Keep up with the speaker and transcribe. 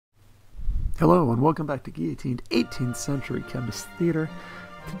Hello and welcome back to Guillotined 18th Century Chemist Theater.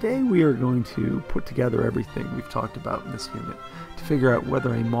 Today we are going to put together everything we've talked about in this unit to figure out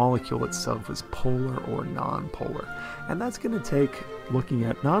whether a molecule itself is polar or non-polar. And that's going to take looking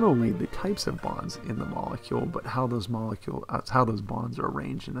at not only the types of bonds in the molecule, but how those bonds are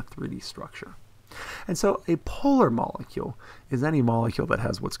arranged in a 3D structure. And so a polar molecule is any molecule that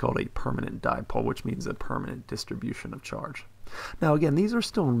has what's called a permanent dipole, which means a permanent distribution of charge. Now again, these are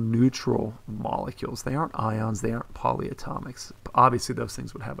still neutral molecules. They aren't ions, they aren't polyatomics. Obviously those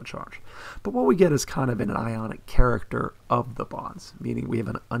things would have a charge. But what we get is kind of an ionic character of the bonds, meaning we have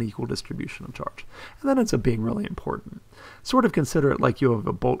an unequal distribution of charge. And that ends up being really important. Sort of consider it like you have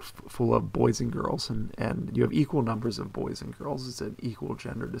a boat full of boys and girls, and you have equal numbers of boys and girls. It's an equal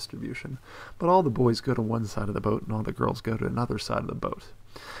gender distribution. But all the boys go to one side of the boat and all the girls go to another side of the boat.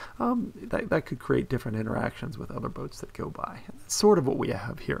 That could create different interactions with other boats that go by. And that's sort of what we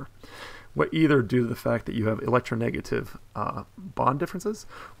have here. Either due to the fact that you have electronegative bond differences,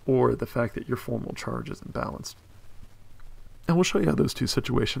 or the fact that your formal charge isn't balanced. And we'll show you how those two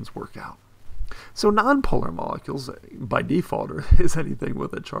situations work out. So nonpolar molecules, by default, is anything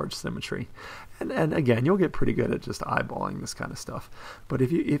with a charge symmetry. And again, you'll get pretty good at just eyeballing this kind of stuff. But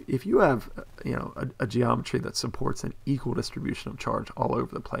if you have a geometry that supports an equal distribution of charge all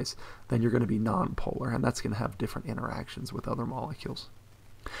over the place, then you're going to be nonpolar, and that's going to have different interactions with other molecules.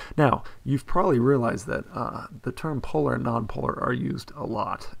 Now, you've probably realized that the term polar and nonpolar are used a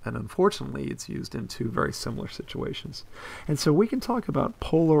lot, and unfortunately it's used in two very similar situations. And so we can talk about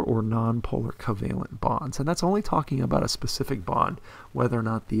polar or nonpolar covalent bonds, and that's only talking about a specific bond, whether or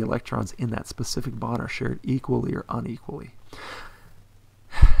not the electrons in that specific bond are shared equally or unequally.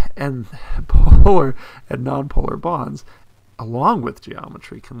 And polar and nonpolar bonds, along with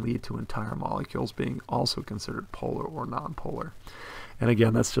geometry, can lead to entire molecules being also considered polar or nonpolar. And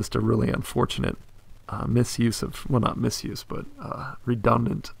again, that's just a really unfortunate misuse of, well, not misuse, but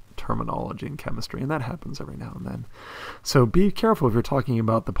redundant terminology in chemistry, and that happens every now and then. So be careful if you're talking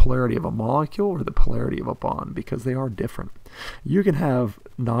about the polarity of a molecule or the polarity of a bond, because they are different. You can have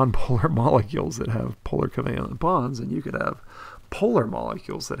nonpolar molecules that have polar covalent bonds, and you could have polar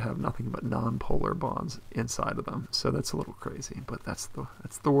molecules that have nothing but nonpolar bonds inside of them. So that's a little crazy, but that's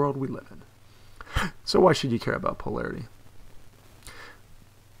the world we live in. So why should you care about polarity?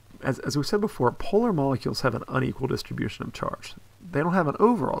 As we said before, polar molecules have an unequal distribution of charge. They don't have an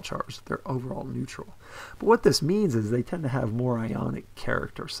overall charge, they're overall neutral. But what this means is they tend to have more ionic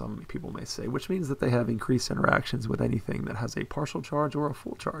character, some people may say, which means that they have increased interactions with anything that has a partial charge or a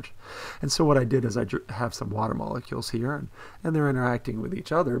full charge. And so what I did is I have some water molecules here, and they're interacting with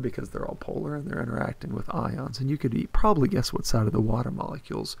each other because they're all polar, and they're interacting with ions. And you could probably guess what side of the water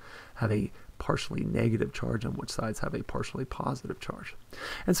molecules have a partially negative charge and which sides have a partially positive charge.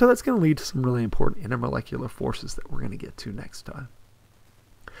 And so that's going to lead to some really important intermolecular forces that we're going to get to next time.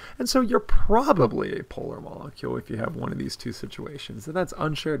 And so you're probably a polar molecule if you have one of these two situations, and that's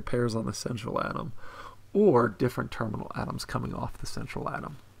unshared pairs on the central atom or different terminal atoms coming off the central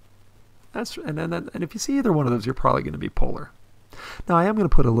atom. And if you see either one of those, you're probably going to be polar. Now I am going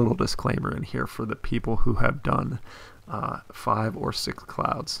to put a little disclaimer in here for the people who have done 5 or 6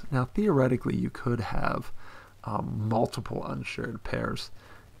 clouds. Now theoretically you could have multiple unshared pairs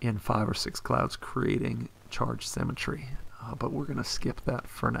in 5 or 6 clouds creating charge symmetry, but we're going to skip that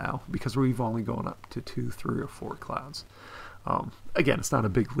for now because we've only gone up to 2, 3, or 4 clouds. Again, it's not a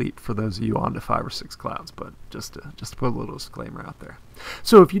big leap for those of you on to 5 or 6 clouds, but just to put a little disclaimer out there.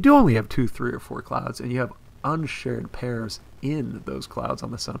 So if you do only have 2, 3, or 4 clouds and you have unshared pairs in those clouds on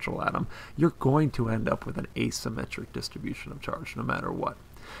the central atom, you're going to end up with an asymmetric distribution of charge no matter what.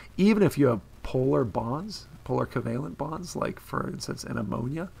 Even if you have polar bonds, polar covalent bonds, like for instance in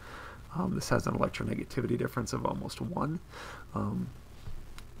ammonia, this has an electronegativity difference of almost 1.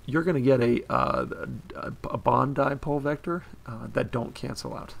 You're going to get a bond dipole vector that don't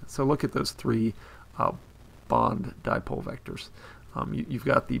cancel out. So look at those 3 bond dipole vectors. You've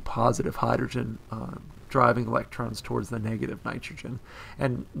got the positive hydrogen driving electrons towards the negative nitrogen,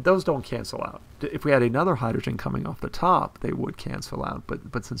 and those don't cancel out. If we had another hydrogen coming off the top, they would cancel out,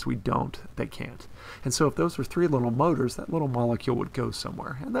 but since we don't, they can't. And so if those were 3 little motors, that little molecule would go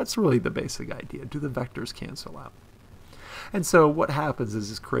somewhere, and that's really the basic idea. Do the vectors cancel out? And so what happens is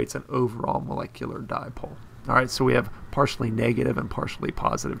this creates an overall molecular dipole. All right, so we have partially negative and partially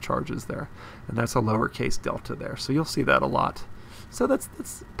positive charges there, and that's a lowercase delta there. So you'll see that a lot. So that's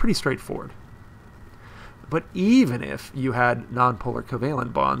pretty straightforward. But even if you had nonpolar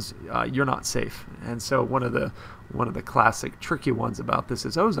covalent bonds, you're not safe. And so one of the classic tricky ones about this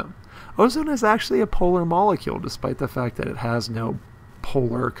is ozone. Ozone is actually a polar molecule, despite the fact that it has no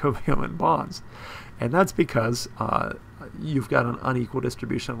polar covalent bonds. And that's because you've got an unequal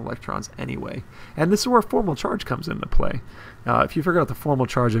distribution of electrons anyway. And this is where formal charge comes into play. If you figure out the formal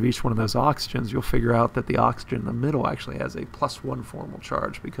charge of each one of those oxygens, you'll figure out that the oxygen in the middle actually has a +1 formal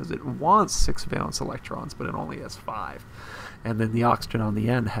charge because it wants 6 valence electrons, but it only has 5. And then the oxygen on the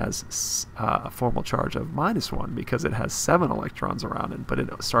end has a formal charge of -1 because it has 7 electrons around it, but it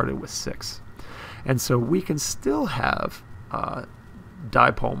started with 6. And so we can still have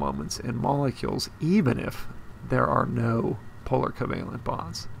dipole moments in molecules even if there are no polar covalent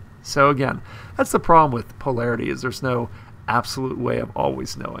bonds. So again, that's the problem with polarity, is there's no absolute way of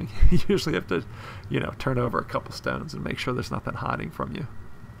always knowing. You usually have to, turn over a couple stones and make sure there's nothing hiding from you.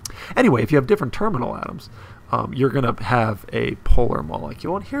 Anyway, if you have different terminal atoms, you're going to have a polar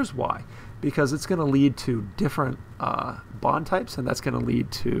molecule, and here's why. Because it's going to lead to different bond types, and that's going to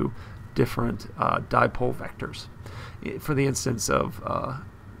lead to different dipole vectors. For the instance of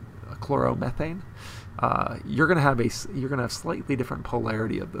chloromethane, you're going to have slightly different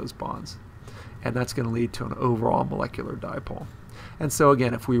polarity of those bonds, and that's going to lead to an overall molecular dipole. And so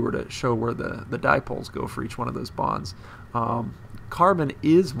again, if we were to show where the dipoles go for each one of those bonds, carbon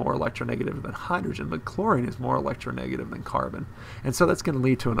is more electronegative than hydrogen, but chlorine is more electronegative than carbon. And so that's going to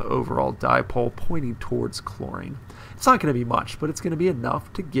lead to an overall dipole pointing towards chlorine. It's not going to be much, but it's going to be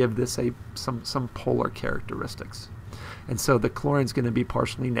enough to give this some polar characteristics. And so the chlorine is going to be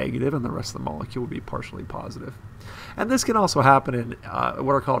partially negative, and the rest of the molecule will be partially positive. And this can also happen in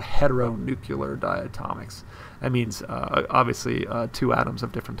what are called heteronuclear diatomics. That means, obviously, 2 atoms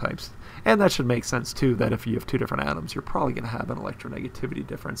of different types. And that should make sense, too, that if you have 2 different atoms, you're probably going to have an electronegativity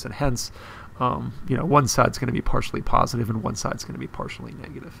difference. And hence, one side's going to be partially positive and one side's going to be partially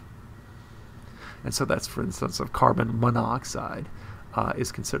negative. And so that's, for instance, of carbon monoxide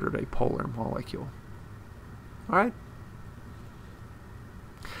is considered a polar molecule. All right?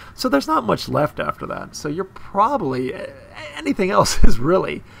 So there's not much left after that. So you're probably, anything else is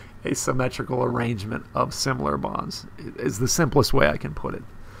really a symmetrical arrangement of similar bonds, is the simplest way I can put it.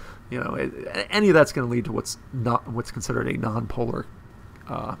 Any of that's going to lead to what's considered a nonpolar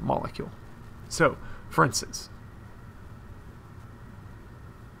molecule. So, for instance,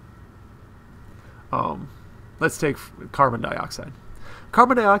 let's take carbon dioxide.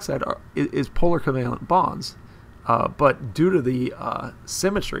 Carbon dioxide is polar covalent bonds, but due to the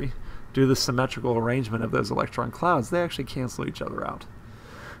symmetry, due to the symmetrical arrangement of those electron clouds, they actually cancel each other out.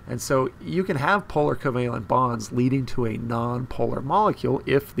 And so you can have polar covalent bonds leading to a non-polar molecule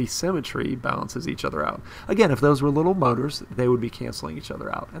if the symmetry balances each other out. Again, if those were little motors, they would be canceling each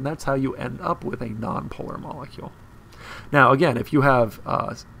other out. And that's how you end up with a non-polar molecule. Now, again, if you have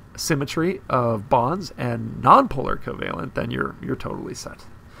symmetry of bonds and non-polar covalent, then you're totally set.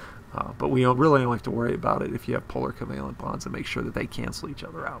 But we really only have to worry about it if you have polar covalent bonds and make sure that they cancel each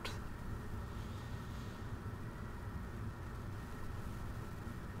other out.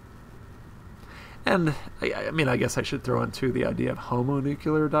 And I guess I should throw in too the idea of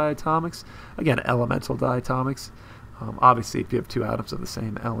homonuclear diatomics. Again, elemental diatomics. Obviously, if you have 2 atoms of the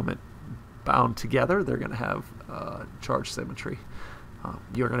same element bound together, they're going to have charge symmetry.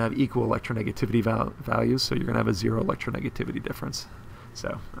 You're going to have equal electronegativity values, so you're going to have a 0 electronegativity difference.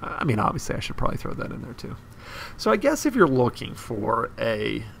 So, obviously I should probably throw that in there too. So I guess if you're looking for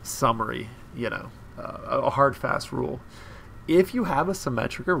a summary, a hard, fast rule, if you have a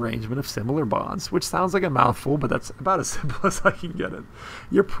symmetric arrangement of similar bonds, which sounds like a mouthful, but that's about as simple as I can get it,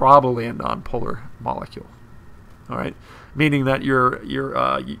 you're probably a nonpolar molecule. All right, meaning that you're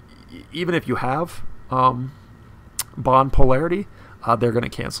even if you have bond polarity, they're going to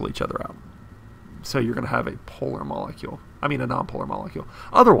cancel each other out. So you're going to have a polar molecule. A nonpolar molecule.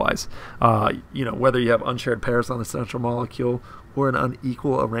 Otherwise, whether you have unshared pairs on the central molecule or an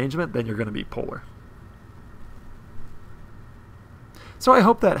unequal arrangement, then you're going to be polar. So I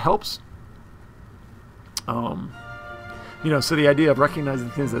hope that helps. So the idea of recognizing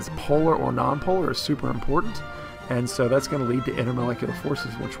things as polar or nonpolar is super important. And so that's going to lead to intermolecular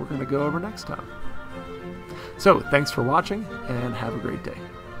forces, which we're going to go over next time. So thanks for watching, and have a great day.